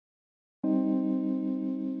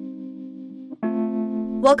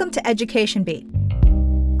Welcome to Education Beat.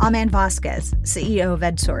 I'm Ann Vasquez, CEO of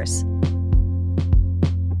EdSource.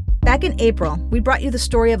 Back in April, we brought you the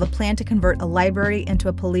story of a plan to convert a library into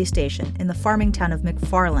a police station in the farming town of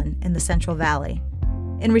McFarland in the Central Valley.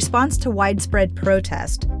 In response to widespread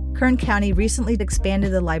protest, Kern County recently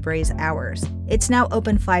expanded the library's hours. It's now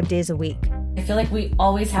open 5 days a week. I feel like we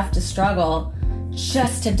always have to struggle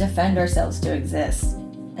just to defend ourselves to exist,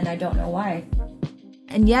 and I don't know why.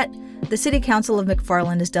 And yet, the City Council of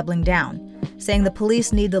McFarland is doubling down, saying the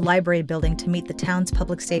police need the library building to meet the town's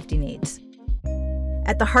public safety needs.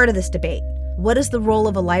 At the heart of this debate, what is the role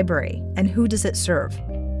of a library and who does it serve?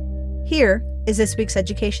 Here is this week's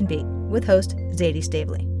Education Beat with host Zadie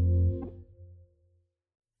Stavely.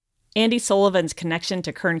 Andy Sullivan's connection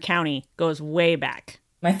to Kern County goes way back.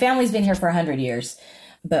 My family's been here for 100 years,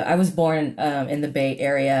 but I was born in the Bay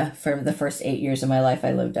Area. For the first 8 years of my life,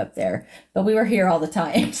 I lived up there. But we were here all the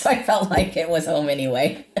time, so I felt like it was home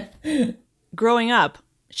anyway. Growing up,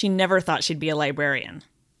 she never thought she'd be a librarian.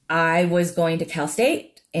 I was going to Cal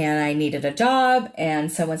State, and I needed a job,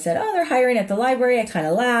 and someone said, oh, they're hiring at the library. I kind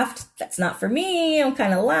of laughed. That's not for me. I'm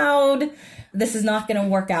kind of loud. This is not going to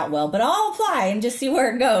work out well, but I'll apply and just see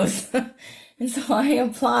where it goes. And so I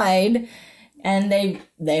applied, and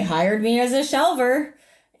they hired me as a shelver.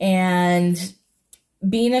 And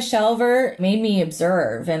being a shelver made me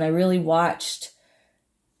observe, and I really watched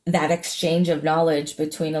that exchange of knowledge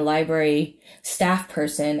between a library staff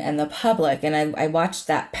person and the public. And I watched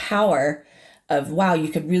that power of, wow, you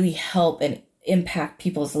could really help and impact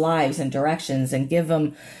people's lives and directions and give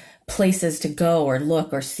them places to go or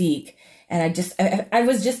look or seek. And I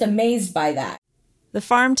was just amazed by that. The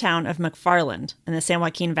farm town of McFarland in the San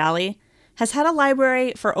Joaquin Valley has had a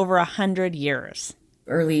library for over 100 years.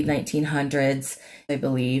 Early 1900s, I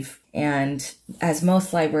believe. And as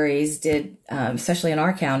most libraries did, especially in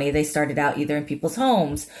our county, they started out either in people's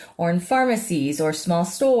homes or in pharmacies or small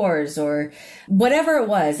stores or whatever it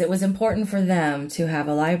was important for them to have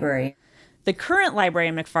a library. The current library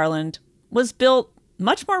in McFarland was built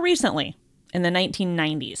much more recently, in the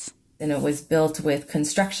 1990s. And it was built with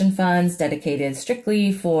construction funds dedicated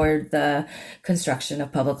strictly for the construction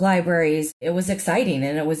of public libraries. It was exciting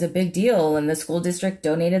and it was a big deal, and the school district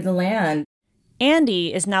donated the land.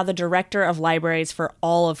 Andy is now the director of libraries for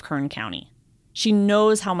all of Kern County. She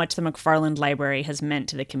knows how much the McFarland Library has meant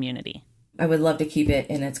to the community. I would love to keep it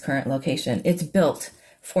in its current location. It's built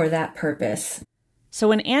for that purpose. So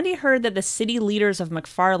when Andy heard that the city leaders of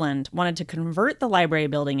McFarland wanted to convert the library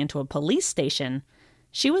building into a police station,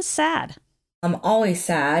 she was sad. I'm always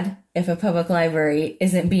sad if a public library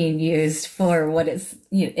isn't being used for what it's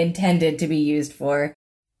intended to be used for.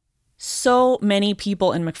 So many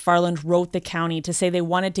people in McFarland wrote the county to say they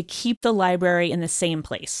wanted to keep the library in the same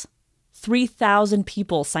place. 3,000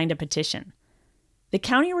 people signed a petition. The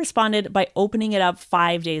county responded by opening it up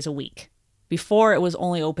 5 days a week. Before, it was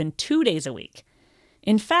only open 2 days a week.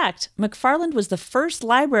 In fact, McFarland was the first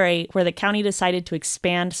library where the county decided to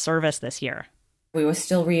expand service this year. We were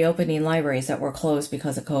still reopening libraries that were closed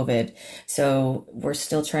because of COVID. So we're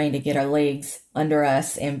still trying to get our legs under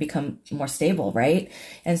us and become more stable, right?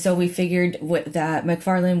 And so we figured that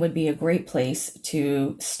McFarland would be a great place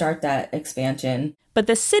to start that expansion. But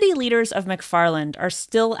the city leaders of McFarland are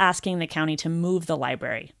still asking the county to move the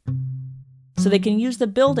library so they can use the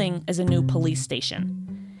building as a new police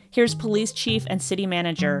station. Here's Police Chief and City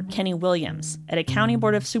Manager Kenny Williams at a County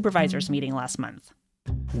Board of Supervisors meeting last month.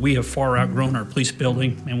 We have far outgrown our police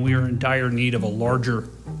building, and we are in dire need of a larger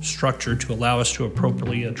structure to allow us to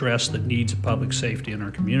appropriately address the needs of public safety in our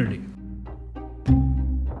community.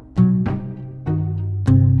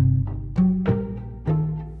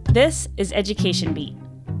 This is Education Beat,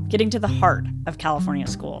 getting to the heart of California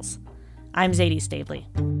schools. I'm Zadie Stavely.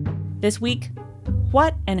 This week,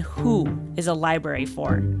 what and who is a library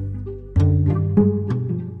for?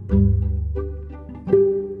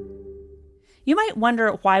 You might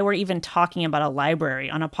wonder why we're even talking about a library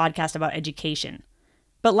on a podcast about education.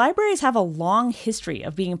 But libraries have a long history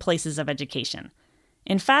of being places of education.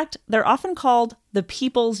 In fact, they're often called the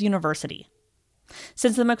People's University.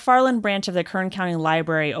 Since the McFarland branch of the Kern County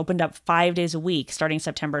Library opened up 5 days a week starting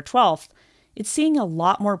September 12th, it's seeing a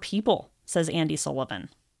lot more people, says Andy Sullivan.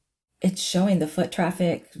 It's showing the foot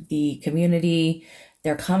traffic, the community,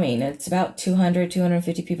 they're coming. It's about 200,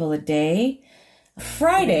 250 people a day.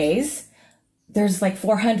 Fridays, there's like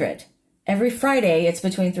 400. Every Friday, it's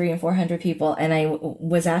between 300 and 400 people. And I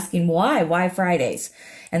was asking why Fridays?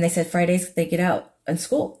 And they said Fridays, they get out in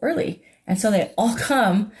school early. And so they all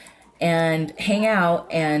come and hang out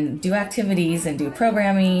and do activities and do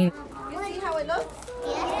programming. You see how it looks?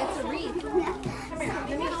 Yeah. It's a wreath. Let me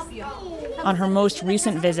help you. On her most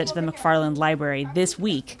recent visit to the McFarland Library this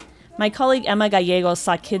week, my colleague Emma Gallegos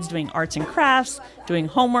saw kids doing arts and crafts, doing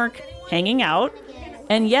homework, hanging out,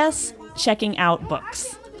 and yes, checking out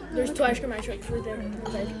books. There's 2 ice cream trucks right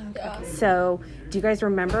there. So, do you guys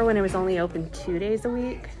remember when it was only open 2 days a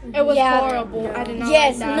week? It was horrible. I did not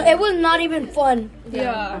Yes, like that. no, it was not even fun.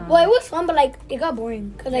 Yeah. Well, it was fun, but like it got boring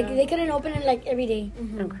because like they couldn't open it like every day.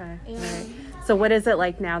 Okay. All right. So, what is it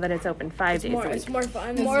like now that it's open 5 days a week? It's more fun.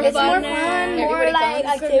 It's more fun, more like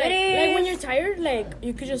activities. Like when you're tired, like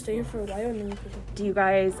you could just stay here for a while and then you could. Do you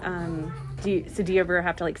guys do you ever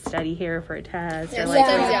have to like study here for a test? Yeah, or, like,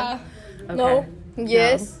 sometimes, yeah. Okay. No.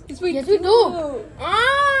 Yes. Yes, we do.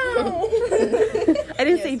 I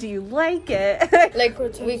didn't say do you like it. Like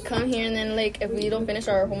we come here and then like if we don't finish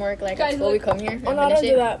our homework like at school, we come here and Oh no, I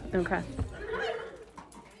finish don't do it. that. Okay.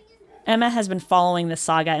 Emma has been following the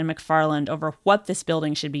saga in McFarland over what this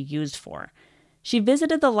building should be used for. She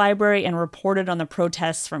visited the library and reported on the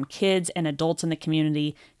protests from kids and adults in the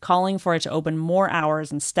community calling for it to open more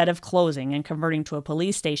hours instead of closing and converting to a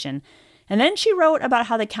police station. And then she wrote about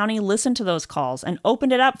how the county listened to those calls and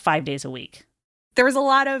opened it up 5 days a week. There was a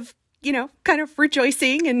lot of, kind of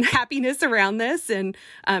rejoicing and happiness around this and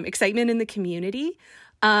excitement in the community.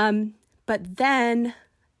 But then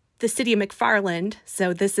the city of McFarland,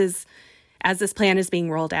 so this is, as this plan is being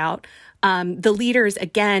rolled out, the leaders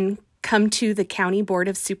again come to the County Board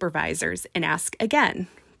of Supervisors and ask again,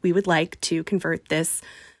 we would like to convert this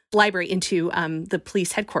library into the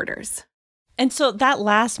police headquarters. And so that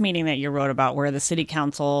last meeting that you wrote about where the city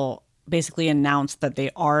council basically announced that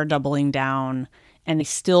they are doubling down and they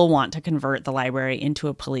still want to convert the library into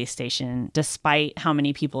a police station despite how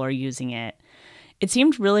many people are using it, it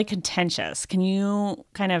seemed really contentious. Can you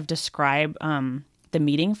kind of describe the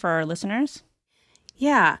meeting for our listeners?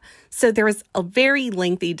 Yeah. So there was a very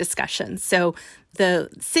lengthy discussion. So the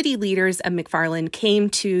city leaders of McFarland came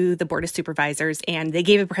to the Board of Supervisors and they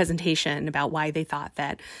gave a presentation about why they thought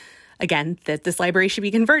that, again, that this library should be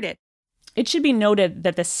converted. It should be noted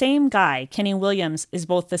that the same guy, Kenny Williams, is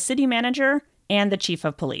both the city manager and the chief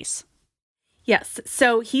of police. Yes.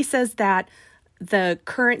 So he says that the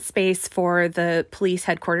current space for the police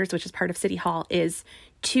headquarters, which is part of City Hall, is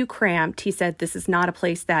too cramped. He said this is not a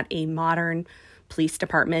place that a modern police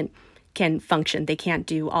department can function. They can't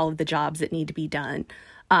do all of the jobs that need to be done.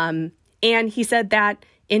 And he said that,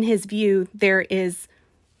 in his view, there is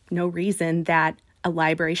no reason that a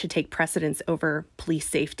library should take precedence over police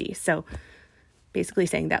safety. So basically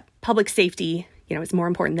saying that public safety, is more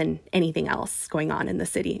important than anything else going on in the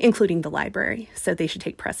city, including the library. So they should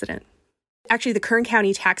take precedent. Actually, the Kern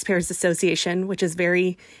County Taxpayers Association, which is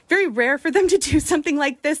very, very rare for them to do something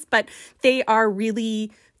like this, but they are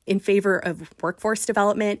really in favor of workforce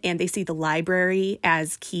development, and they see the library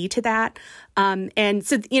as key to that. And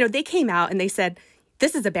so, they came out and they said,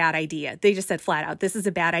 this is a bad idea. They just said flat out, this is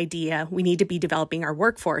a bad idea. We need to be developing our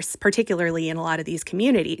workforce, particularly in a lot of these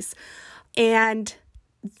communities. And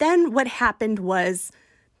then what happened was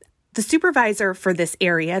the supervisor for this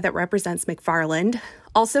area that represents McFarland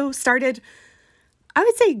also started, I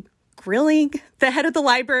would say, grilling the head of the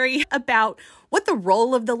library about what the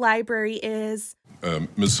role of the library is.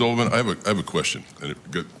 Ms. Sullivan, I have a question. And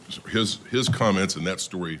his comments and that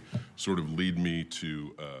story sort of lead me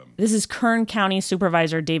to... This is Kern County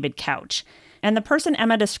Supervisor David Couch. And the person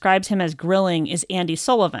Emma describes him as grilling is Andy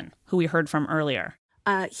Sullivan, who we heard from earlier.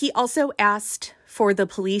 He also asked for the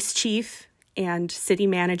police chief and city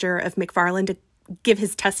manager of McFarland to give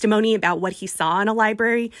his testimony about what he saw in a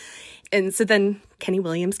library. And so then Kenny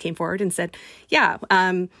Williams came forward and said,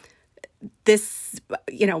 this,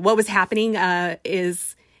 what was happening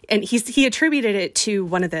is, and he attributed it to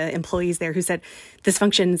one of the employees there who said, this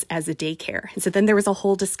functions as a daycare. And so then there was a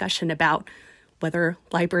whole discussion about whether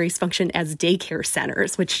libraries function as daycare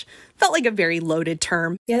centers, which felt like a very loaded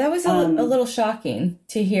term. Yeah, that was a little shocking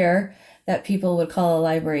to hear that people would call a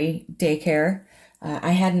library daycare.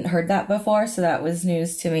 I hadn't heard that before, so that was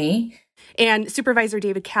news to me. And Supervisor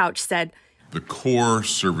David Couch said, the core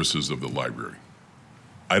services of the library,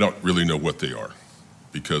 I don't really know what they are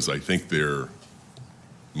because I think in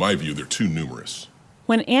my view, they're too numerous.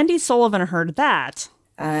 When Andy Sullivan heard that...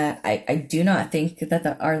 I do not think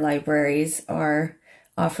that our libraries are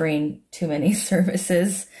offering too many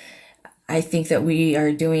services. I think that we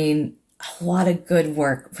are doing a lot of good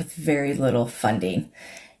work with very little funding.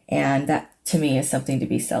 And that, to me, is something to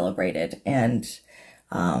be celebrated and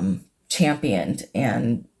championed.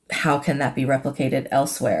 And how can that be replicated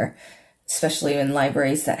elsewhere, especially in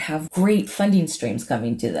libraries that have great funding streams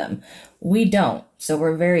coming to them? We don't. So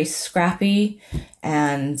we're very scrappy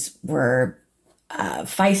and we're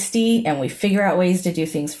feisty, and we figure out ways to do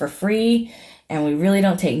things for free, and we really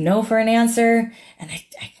don't take no for an answer. And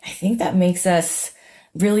I think that makes us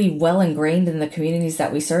really well ingrained in the communities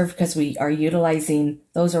that we serve, because we are utilizing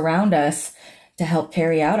those around us to help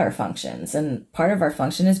carry out our functions. And part of our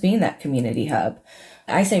function is being that community hub.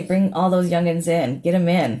 I say bring all those youngins in, get them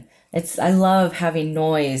in. I love having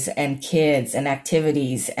noise and kids and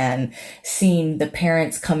activities and seeing the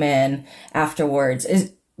parents come in afterwards.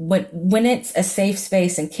 When it's a safe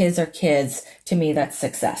space and kids are kids, to me, that's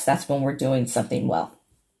success. That's when we're doing something well.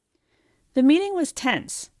 The meeting was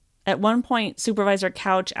tense. At one point, Supervisor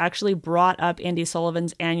Couch actually brought up Andy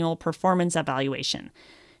Sullivan's annual performance evaluation,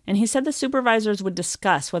 and he said the supervisors would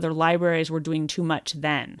discuss whether libraries were doing too much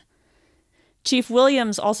then. Chief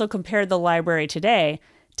Williams also compared the library today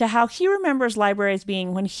to how he remembers libraries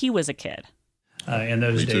being when he was a kid. In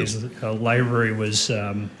those days, the library was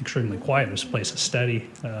extremely quiet. It was a place of study,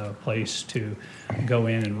 a place to go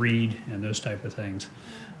in and read and those type of things.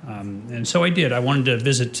 And so I did. I wanted to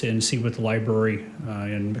visit and see what the library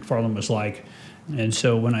in McFarland was like. And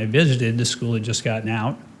so when I visited, the school had just gotten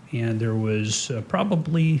out, and there was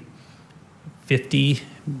probably 50,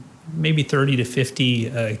 maybe 30 to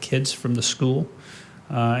 50 kids from the school,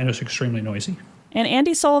 and it was extremely noisy. And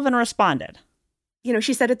Andy Sullivan responded. You know,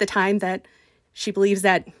 she said at the time that she believes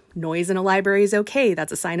that noise in a library is okay.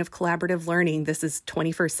 That's a sign of collaborative learning. This is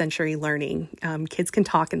 21st century learning. Kids can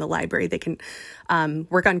talk in the library. They can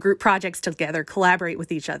work on group projects together, collaborate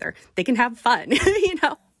with each other. They can have fun, you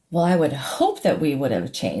know. Well, I would hope that we would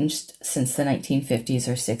have changed since the 1950s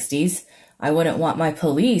or 60s. I wouldn't want my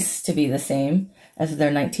police to be the same as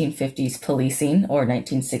their 1950s policing or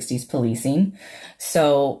 1960s policing.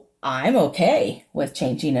 So I'm okay with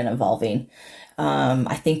changing and evolving.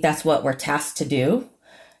 I think that's what we're tasked to do.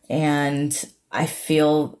 And I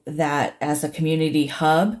feel that as a community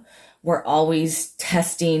hub, we're always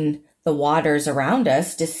testing the waters around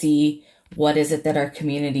us to see what is it that our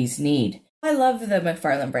communities need. I love the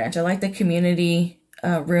McFarland branch. I like the community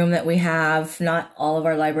room that we have. Not all of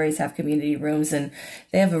our libraries have community rooms, and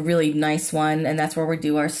they have a really nice one. And that's where we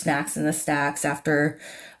do our snacks in the stacks after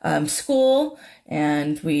school.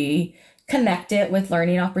 And we connect it with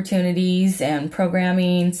learning opportunities and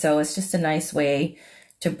programming. So it's just a nice way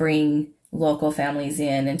to bring local families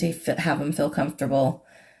in and to have them feel comfortable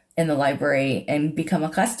in the library and become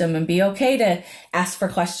accustomed and be okay to ask for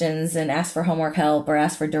questions and ask for homework help or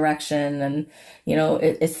ask for direction. And, you know,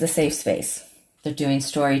 it's the safe space. They're doing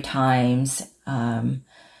story times and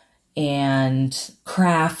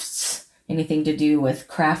crafts, anything to do with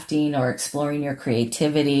crafting or exploring your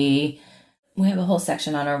creativity. We have a whole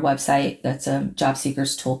section on our website that's a job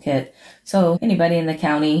seekers toolkit. So anybody in the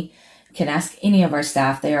county can ask any of our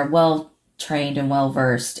staff. They are well trained and well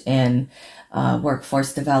versed in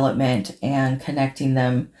workforce development and connecting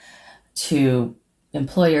them to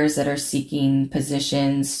employers that are seeking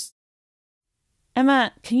positions.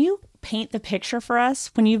 Emma, can you paint the picture for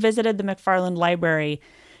us? When you visited the McFarland Library,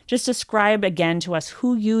 just describe again to us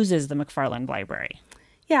who uses the McFarland Library.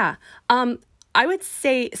 Yeah. I would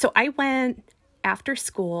say, so I went after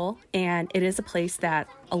school, and it is a place that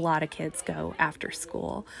a lot of kids go after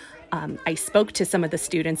school. I spoke to some of the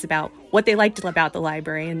students about what they liked about the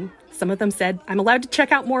library, and some of them said, I'm allowed to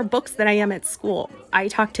check out more books than I am at school. I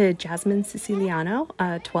talked to Jasmine Siciliano,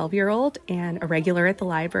 a 12-year-old and a regular at the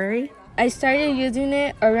library. I started using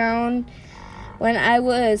it around when I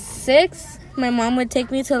was 6. My mom would take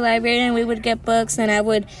me to the library and we would get books, and I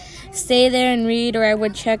would stay there and read, or I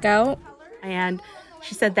would check out. And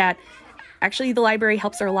she said that actually the library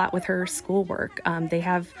helps her a lot with her schoolwork. They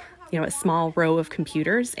have, a small row of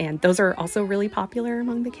computers, and those are also really popular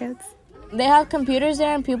among the kids. They have computers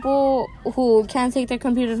there, and people who can't take their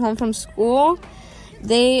computers home from school,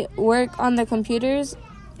 they work on the computers.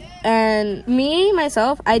 And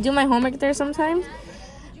myself, I do my homework there sometimes.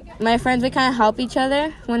 My friends, we kind of help each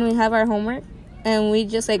other when we have our homework, and we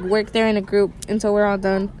just work there in a group until we're all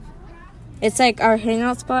done. It's our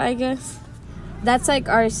hangout spot, I guess. That's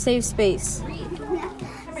our safe space.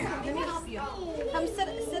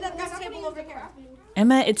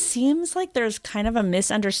 Emma, it seems like there's kind of a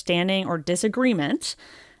misunderstanding or disagreement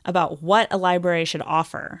about what a library should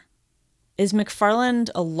offer. Is McFarland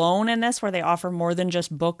alone in this, where they offer more than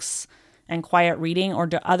just books and quiet reading, or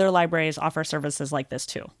do other libraries offer services like this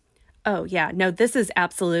too? Oh, yeah. No, this is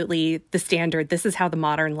absolutely the standard. This is how the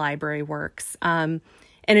modern library works. And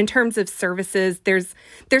in terms of services, there's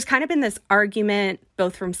kind of been this argument,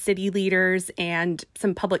 both from city leaders and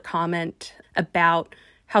some public comment, about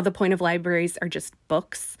how the point of libraries are just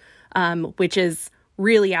books, which is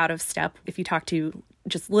really out of step if you talk to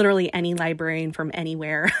just literally any librarian from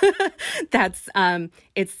anywhere. That's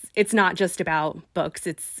it's not just about books.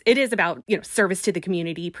 It is about, service to the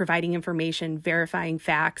community, providing information, verifying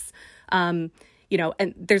facts. And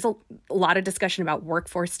there's a lot of discussion about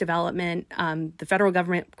workforce development. The federal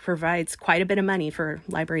government provides quite a bit of money for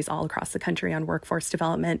libraries all across the country on workforce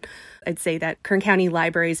development. I'd say that Kern County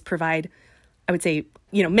libraries provide, I would say,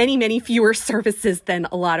 many, many fewer services than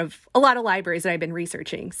a lot of libraries that I've been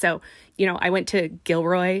researching. So, I went to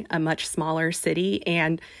Gilroy, a much smaller city,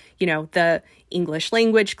 and, the English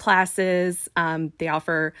language classes, they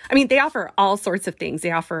offer all sorts of things.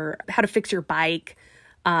 They offer how to fix your bike.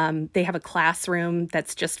 They have a classroom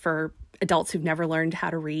that's just for adults who've never learned how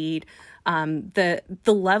to read. The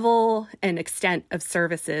level and extent of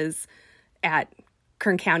services at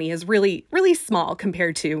Kern County is really, really small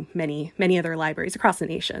compared to many, many other libraries across the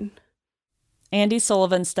nation. Andy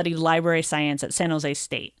Sullivan studied library science at San Jose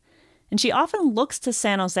State, and she often looks to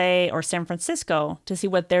San Jose or San Francisco to see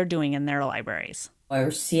what they're doing in their libraries. Or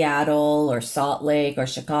Seattle or Salt Lake or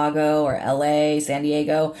Chicago or LA, San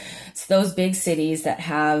Diego. It's those big cities that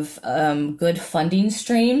have good funding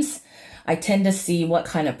streams. I tend to see what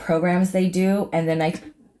kind of programs they do, and then I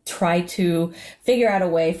try to figure out a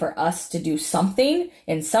way for us to do something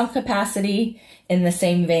in some capacity in the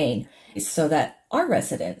same vein so that our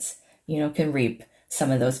residents, can reap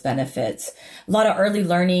some of those benefits. A lot of early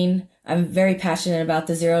learning. I'm very passionate about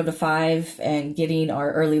the 0 to 5 and getting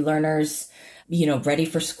our early learners, ready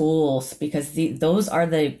for schools, because those are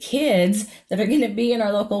the kids that are going to be in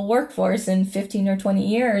our local workforce in 15 or 20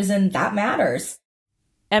 years, and that matters.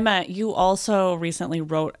 Emma, you also recently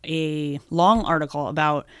wrote a long article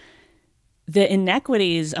about the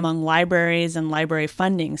inequities among libraries and library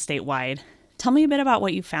funding statewide. Tell me a bit about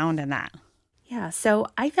what you found in that. Yeah, so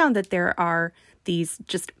I found that there are these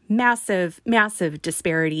just massive, massive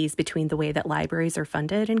disparities between the way that libraries are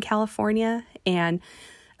funded in California. And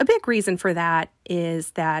a big reason for that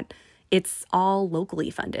is that it's all locally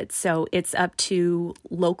funded. So it's up to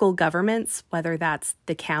local governments, whether that's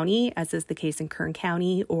the county, as is the case in Kern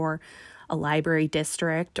County, or a library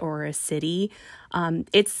district or a city.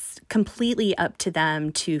 It's completely up to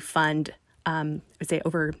them to fund, I would say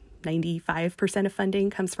over 95% of funding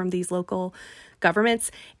comes from these local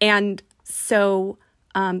governments. And so,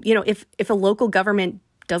 if a local government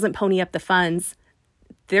doesn't pony up the funds,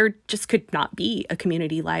 there just could not be a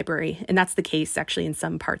community library. And that's the case actually in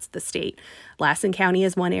some parts of the state. Lassen County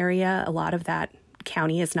is one area. A lot of that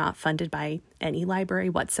county is not funded by any library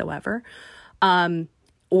whatsoever.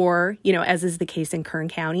 Or, as is the case in Kern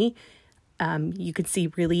County, you could see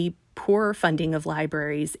really poor funding of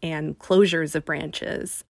libraries and closures of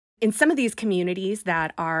branches. In some of these communities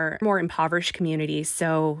that are more impoverished communities,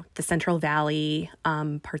 so the Central Valley,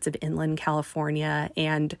 parts of inland California,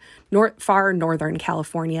 and far northern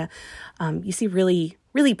California, you see really,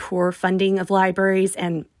 really poor funding of libraries.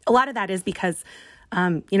 And a lot of that is because,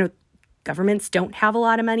 governments don't have a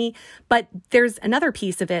lot of money. But there's another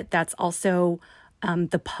piece of it that's also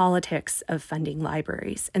the politics of funding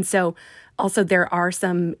libraries. And so also there are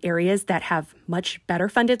some areas that have much better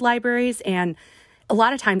funded libraries, and a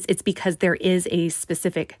lot of times it's because there is a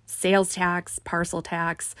specific sales tax, parcel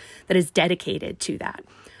tax that is dedicated to that.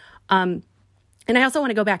 And I also want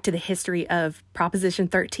to go back to the history of Proposition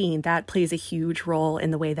 13. That plays a huge role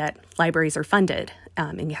in the way that libraries are funded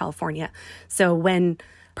in California. So when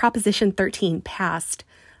Proposition 13 passed,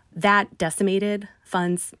 that decimated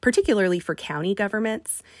funds, particularly for county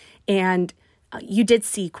governments. And you did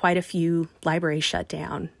see quite a few libraries shut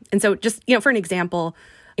down. And so just, for an example,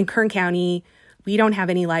 in Kern County, we don't have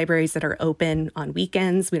any libraries that are open on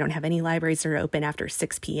weekends. We don't have any libraries that are open after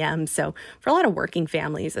 6 p.m. So for a lot of working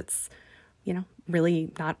families, it's,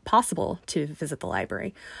 really not possible to visit the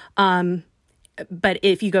library. But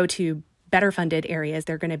if you go to better funded areas,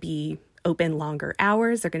 they're going to be open longer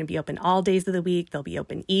hours. They're going to be open all days of the week. They'll be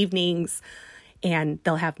open evenings, and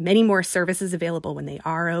they'll have many more services available when they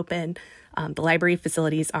are open. The library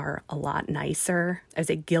facilities are a lot nicer. I would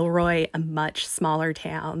say Gilroy, a much smaller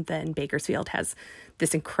town than Bakersfield, has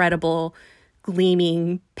this incredible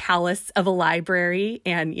gleaming palace of a library.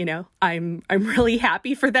 And, I'm really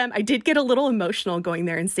happy for them. I did get a little emotional going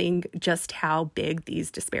there and seeing just how big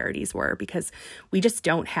these disparities were, because we just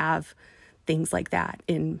don't have things like that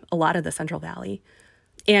in a lot of the Central Valley.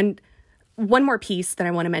 And one more piece that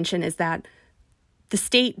I want to mention is that the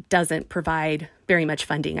state doesn't provide very much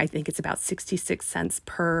funding. I think it's about 66 cents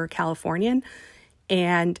per Californian.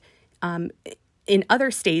 And in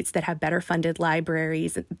other states that have better funded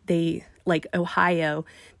libraries, like Ohio,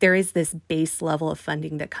 there is this base level of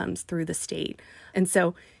funding that comes through the state. And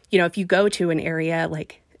so, if you go to an area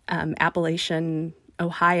like Appalachian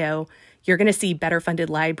Ohio, you're going to see better funded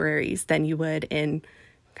libraries than you would in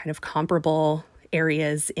kind of comparable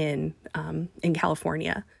areas in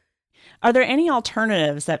California. Are there any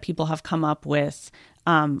alternatives that people have come up with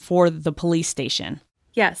for the police station?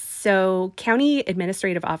 Yes. So County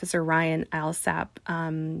Administrative Officer Ryan Alsap,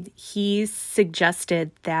 he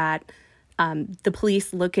suggested that the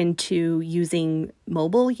police look into using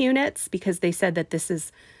mobile units because they said that this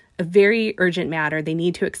is a very urgent matter. They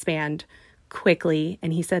need to expand quickly.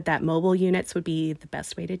 And he said that mobile units would be the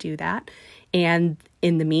best way to do that. And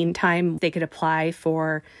in the meantime, they could apply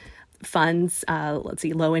for funds,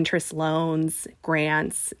 low interest loans,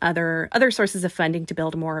 grants, other sources of funding to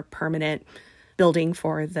build a more permanent building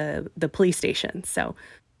for the police station. So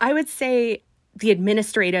I would say the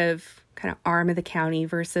administrative kind of arm of the county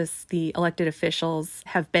versus the elected officials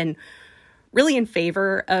have been really in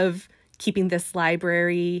favor of keeping this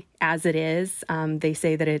library as it is. They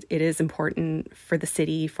say that it is important for the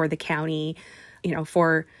city, for the county,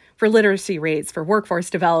 for literacy rates, for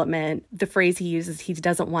workforce development. The phrase he uses, he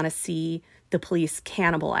doesn't want to see the police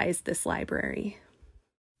cannibalize this library.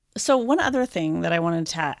 So one other thing that I wanted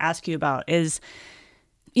to ask you about is,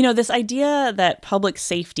 this idea that public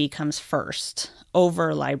safety comes first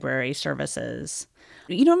over library services.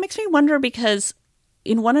 It makes me wonder because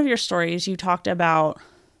in one of your stories, you talked about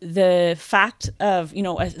the fact of,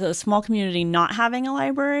 a small community not having a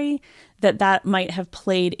library, that might have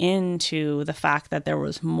played into the fact that there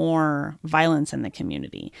was more violence in the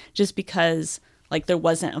community just because there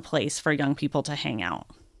wasn't a place for young people to hang out.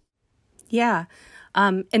 Yeah.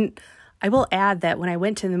 And I will add that when I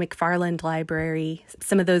went to the McFarland Library,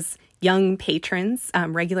 some of those young patrons,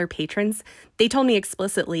 regular patrons, they told me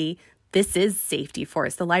explicitly, this is safety for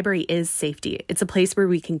us. The library is safety. It's a place where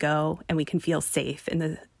we can go and we can feel safe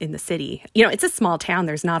in the city. It's a small town.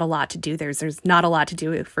 There's not a lot to do. There's not a lot to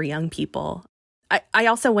do for young people. I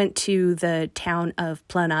also went to the town of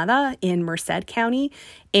Planada in Merced County.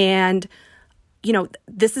 And,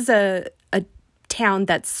 this is a town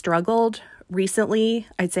that struggled recently,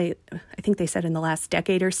 I think they said in the last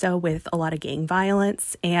decade or so, with a lot of gang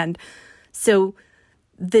violence. And so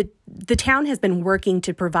the town has been working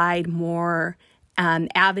to provide more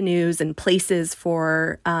avenues and places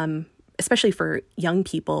for, especially for young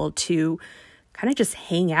people, to kind of just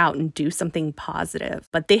hang out and do something positive.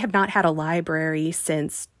 But they have not had a library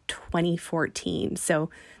since 2014. So,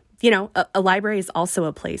 a library is also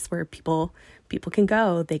a place where people can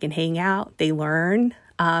go. They can hang out. They learn.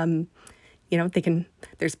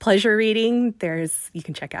 There's pleasure reading. You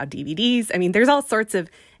can check out DVDs. I mean, there's all sorts of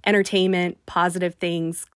entertainment, positive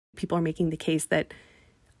things. People are making the case that,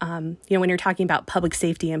 when you're talking about public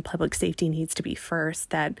safety and public safety needs to be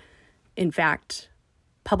first, that in fact,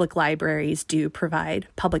 public libraries do provide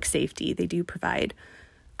public safety. They do provide,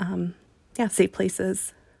 safe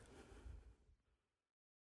places.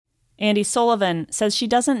 Andy Sullivan says she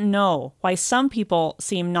doesn't know why some people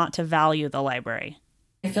seem not to value the library.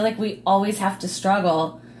 I feel like we always have to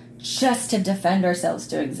struggle just to defend ourselves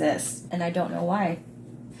to exist, and I don't know why.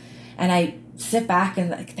 And I sit back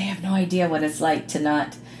and they have no idea what it's like to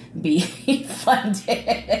not be funded.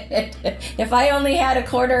 If I only had a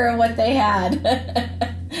quarter of what they had.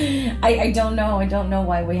 I don't know. I don't know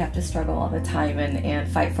why we have to struggle all the time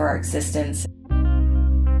and fight for our existence.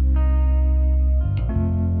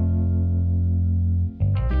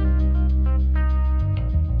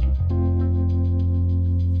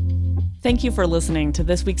 Thank you for listening to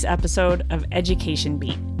this week's episode of Education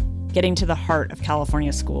Beat, Getting to the Heart of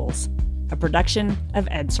California Schools, a production of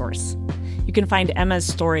EdSource. You can find Emma's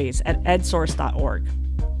stories at edsource.org.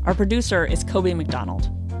 Our producer is Kobe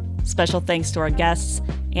McDonald. Special thanks to our guests,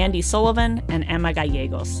 Andy Sullivan and Emma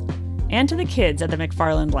Gallegos, and to the kids at the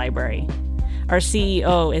McFarland Library. Our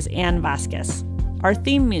CEO is Ann Vasquez. Our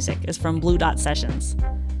theme music is from Blue Dot Sessions.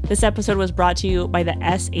 This episode was brought to you by the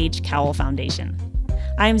S.H. Cowell Foundation.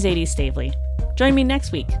 I'm Zadie Stavely. Join me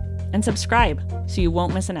next week and subscribe so you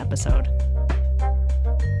won't miss an episode.